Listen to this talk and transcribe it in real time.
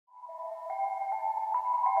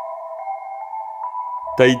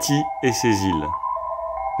Tahiti et ses îles.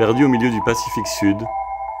 Perdues au milieu du Pacifique Sud,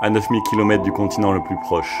 à 9000 km du continent le plus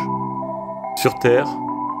proche. Sur Terre,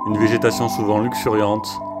 une végétation souvent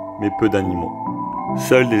luxuriante, mais peu d'animaux.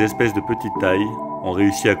 Seules des espèces de petite taille ont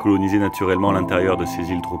réussi à coloniser naturellement l'intérieur de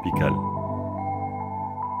ces îles tropicales.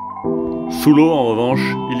 Sous l'eau, en revanche,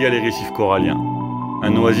 il y a les récifs coralliens,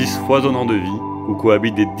 un oasis foisonnant de vie où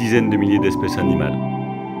cohabitent des dizaines de milliers d'espèces animales.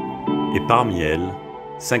 Et parmi elles,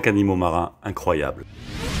 5 animaux marins incroyables.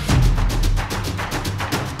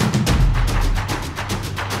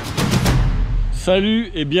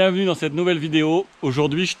 Salut et bienvenue dans cette nouvelle vidéo.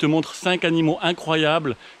 Aujourd'hui, je te montre 5 animaux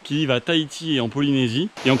incroyables qui vivent à Tahiti et en Polynésie.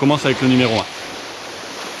 Et on commence avec le numéro 1.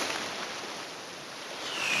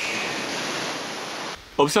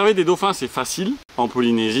 Observer des dauphins, c'est facile en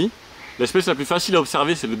Polynésie. L'espèce la plus facile à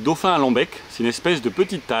observer, c'est le dauphin à long bec. C'est une espèce de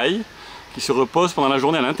petite taille qui se repose pendant la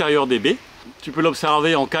journée à l'intérieur des baies. Tu peux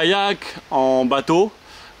l'observer en kayak, en bateau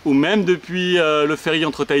ou même depuis le ferry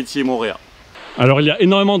entre Tahiti et Moorea. Alors il y a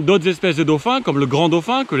énormément d'autres espèces de dauphins comme le grand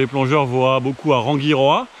dauphin que les plongeurs voient beaucoup à Raies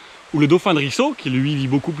ou le dauphin de Raies qui lui vit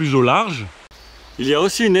beaucoup plus au large. Il y a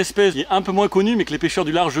aussi une espèce qui est un peu moins connue mais que les pêcheurs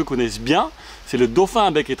du large connaissent bien, c'est le dauphin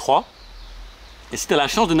à bec étroit. Et si tu as la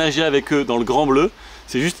chance de nager avec eux dans le Grand Bleu,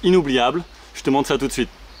 c'est juste inoubliable. Je te montre ça tout de suite.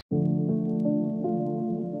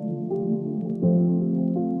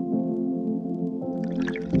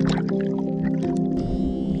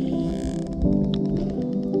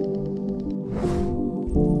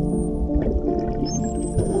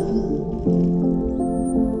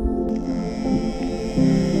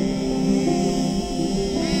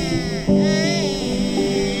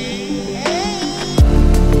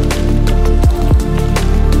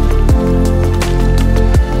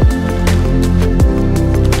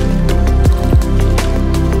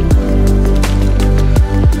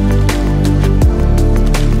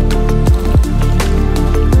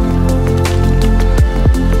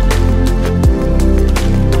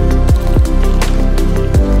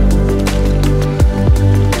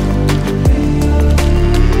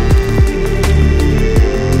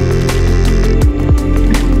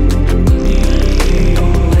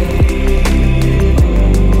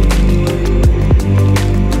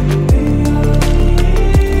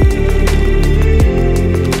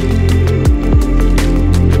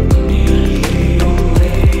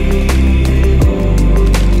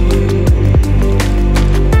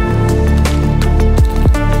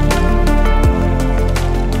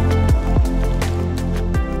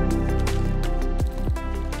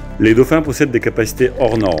 Les dauphins possèdent des capacités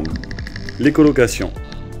hors normes. L'écholocation,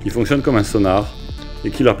 qui fonctionne comme un sonar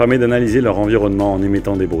et qui leur permet d'analyser leur environnement en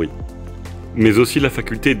émettant des bruits. Mais aussi la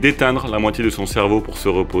faculté d'éteindre la moitié de son cerveau pour se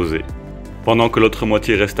reposer, pendant que l'autre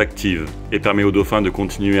moitié reste active et permet aux dauphins de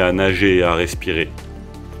continuer à nager et à respirer.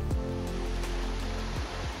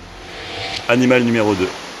 Animal numéro 2.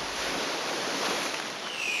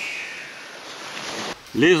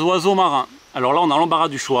 Les oiseaux marins. Alors là, on a l'embarras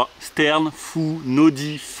du choix. Sternes, fous,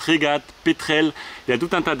 nodis, frégates, pétrels. Il y a tout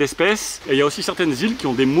un tas d'espèces. Et il y a aussi certaines îles qui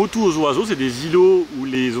ont des motus aux oiseaux. C'est des îlots où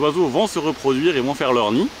les oiseaux vont se reproduire et vont faire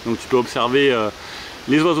leur nid. Donc tu peux observer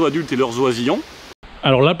les oiseaux adultes et leurs oisillons.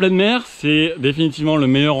 Alors la pleine mer, c'est définitivement le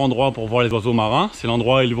meilleur endroit pour voir les oiseaux marins. C'est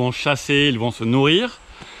l'endroit où ils vont chasser, ils vont se nourrir.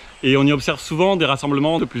 Et on y observe souvent des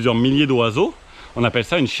rassemblements de plusieurs milliers d'oiseaux. On appelle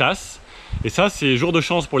ça une chasse. Et ça, c'est jour de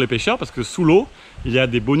chance pour les pêcheurs parce que sous l'eau, il y a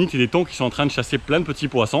des bonites et des thons qui sont en train de chasser plein de petits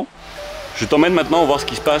poissons. Je t'emmène maintenant voir ce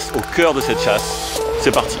qui se passe au cœur de cette chasse.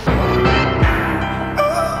 C'est parti!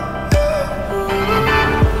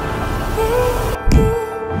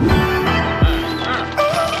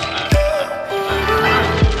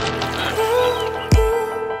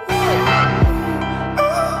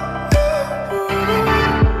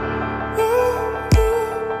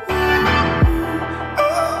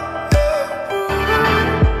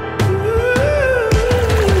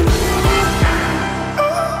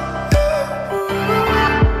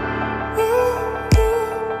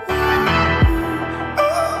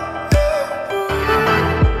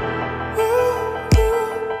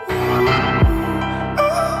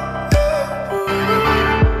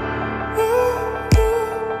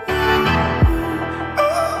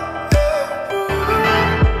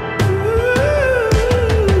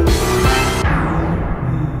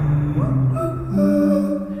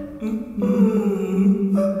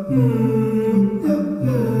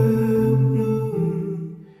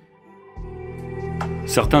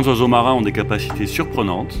 Certains oiseaux marins ont des capacités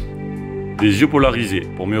surprenantes, des yeux polarisés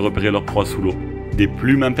pour mieux repérer leur proie sous l'eau, des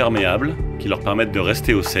plumes imperméables qui leur permettent de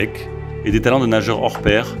rester au sec et des talents de nageurs hors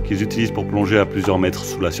pair qu'ils utilisent pour plonger à plusieurs mètres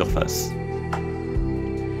sous la surface.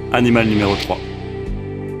 Animal numéro 3.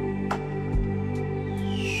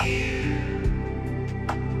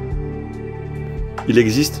 Il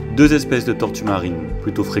existe deux espèces de tortues marines,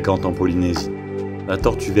 plutôt fréquentes en Polynésie, la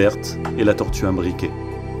tortue verte et la tortue imbriquée.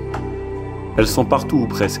 Elles sont partout ou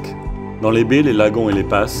presque, dans les baies, les lagons et les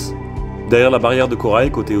passes, derrière la barrière de corail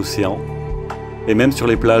côté océan, et même sur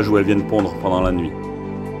les plages où elles viennent pondre pendant la nuit.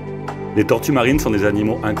 Les tortues marines sont des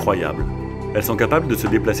animaux incroyables. Elles sont capables de se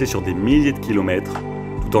déplacer sur des milliers de kilomètres,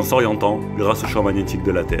 tout en s'orientant grâce au champ magnétique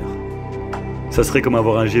de la Terre. Ça serait comme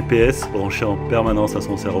avoir un GPS branché en permanence à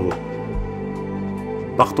son cerveau.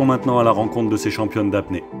 Partons maintenant à la rencontre de ces championnes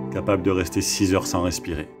d'apnée, capables de rester 6 heures sans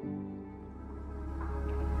respirer.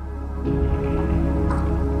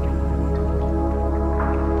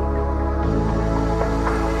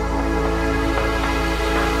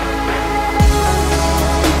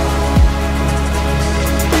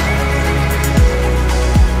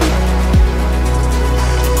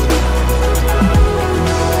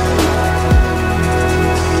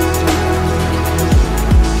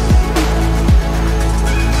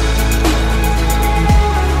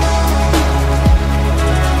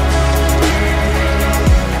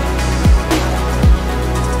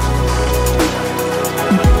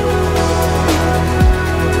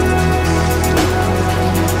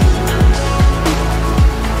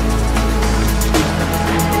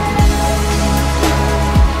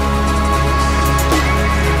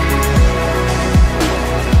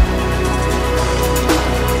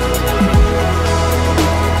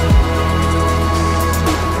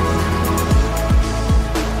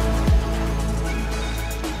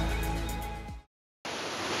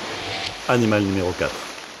 Animal numéro 4.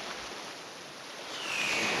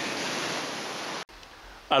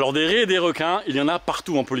 Alors des raies et des requins, il y en a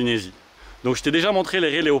partout en Polynésie. Donc je t'ai déjà montré les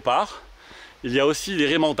raies léopards. Il y a aussi les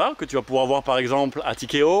raies manta que tu vas pouvoir voir par exemple à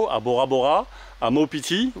Tikeo, à Bora Bora, à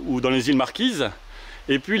Maupiti ou dans les îles Marquises.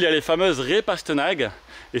 Et puis il y a les fameuses raies pastenagues.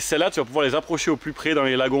 Et celles-là tu vas pouvoir les approcher au plus près dans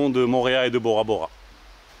les lagons de Moorea et de Bora Bora.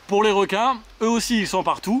 Pour les requins, eux aussi ils sont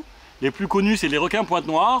partout. Les plus connus c'est les requins pointe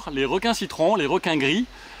noire, les requins citron, les requins gris.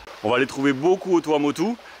 On va les trouver beaucoup au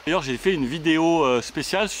Tuamotu. D'ailleurs, j'ai fait une vidéo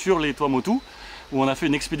spéciale sur les Tuamotu où on a fait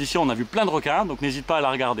une expédition, on a vu plein de requins, donc n'hésite pas à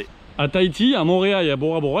la regarder. À Tahiti, à Moorea et à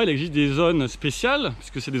Bora Bora, il existe des zones spéciales,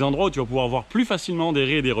 puisque c'est des endroits où tu vas pouvoir voir plus facilement des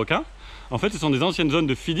raies et des requins. En fait, ce sont des anciennes zones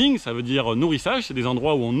de feeding, ça veut dire nourrissage. C'est des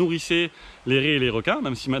endroits où on nourrissait les raies et les requins,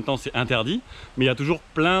 même si maintenant c'est interdit. Mais il y a toujours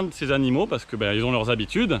plein de ces animaux parce que ils ont leurs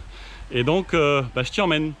habitudes. Et donc, je t'y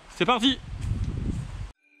emmène. C'est parti!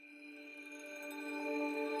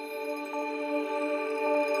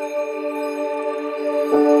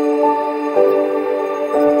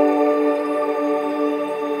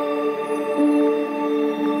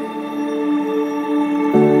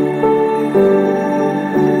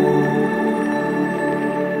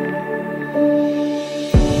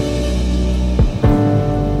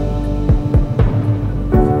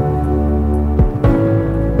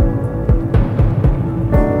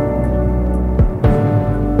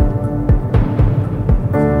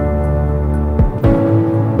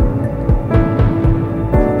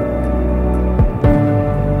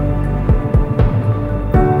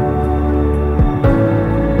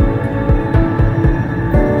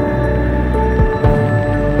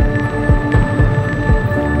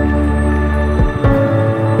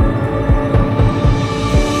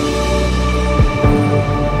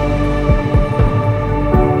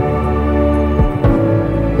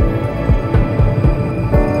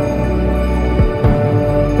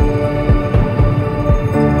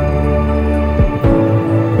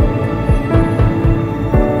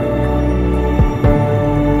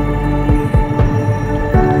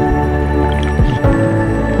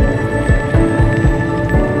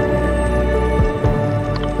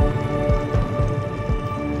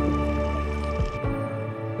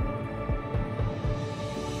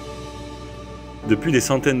 Depuis des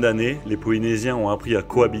centaines d'années, les Polynésiens ont appris à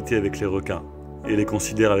cohabiter avec les requins et les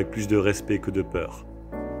considèrent avec plus de respect que de peur.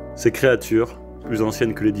 Ces créatures, plus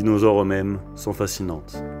anciennes que les dinosaures eux-mêmes, sont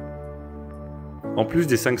fascinantes. En plus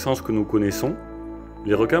des 5 sens que nous connaissons,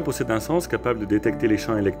 les requins possèdent un sens capable de détecter les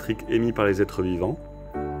champs électriques émis par les êtres vivants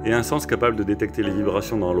et un sens capable de détecter les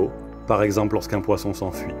vibrations dans l'eau, par exemple lorsqu'un poisson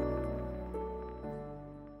s'enfuit.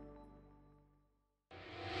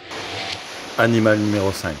 Animal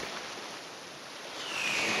numéro 5.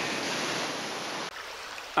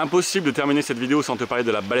 Impossible de terminer cette vidéo sans te parler de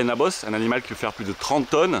la baleine à bosse, un animal qui peut faire plus de 30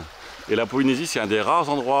 tonnes. Et la Polynésie, c'est un des rares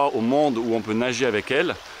endroits au monde où on peut nager avec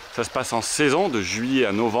elle. Ça se passe en saison, de juillet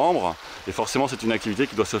à novembre. Et forcément, c'est une activité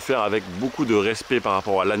qui doit se faire avec beaucoup de respect par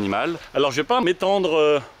rapport à l'animal. Alors, je ne vais pas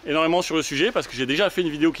m'étendre énormément sur le sujet parce que j'ai déjà fait une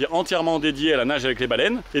vidéo qui est entièrement dédiée à la nage avec les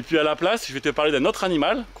baleines. Et puis à la place, je vais te parler d'un autre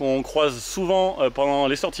animal qu'on croise souvent pendant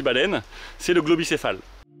les sorties baleines. C'est le globicéphale.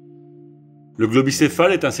 Le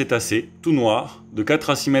globicéphale est un cétacé, tout noir, de 4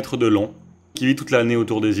 à 6 mètres de long, qui vit toute l'année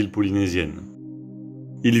autour des îles polynésiennes.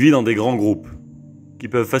 Il vit dans des grands groupes, qui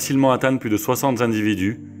peuvent facilement atteindre plus de 60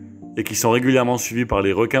 individus, et qui sont régulièrement suivis par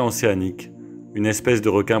les requins océaniques, une espèce de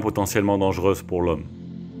requin potentiellement dangereuse pour l'homme.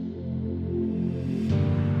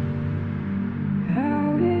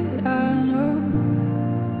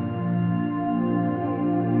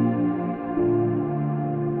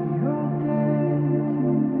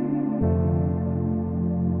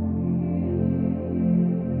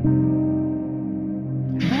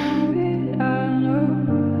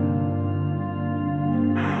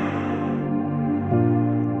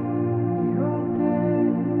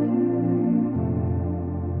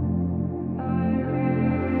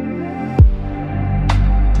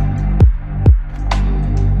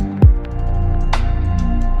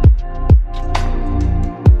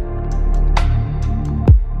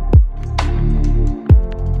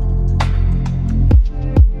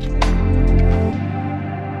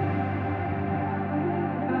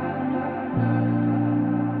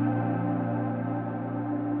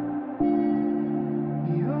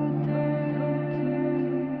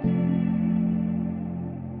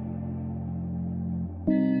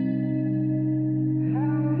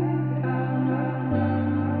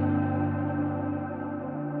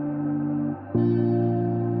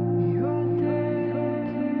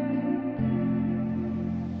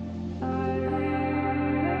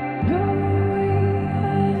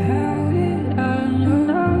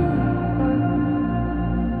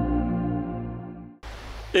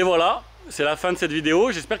 Et voilà, c'est la fin de cette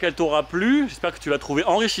vidéo. J'espère qu'elle t'aura plu, j'espère que tu l'as trouvée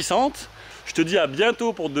enrichissante. Je te dis à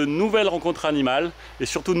bientôt pour de nouvelles rencontres animales. Et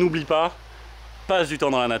surtout, n'oublie pas, passe du temps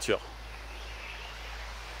dans la nature.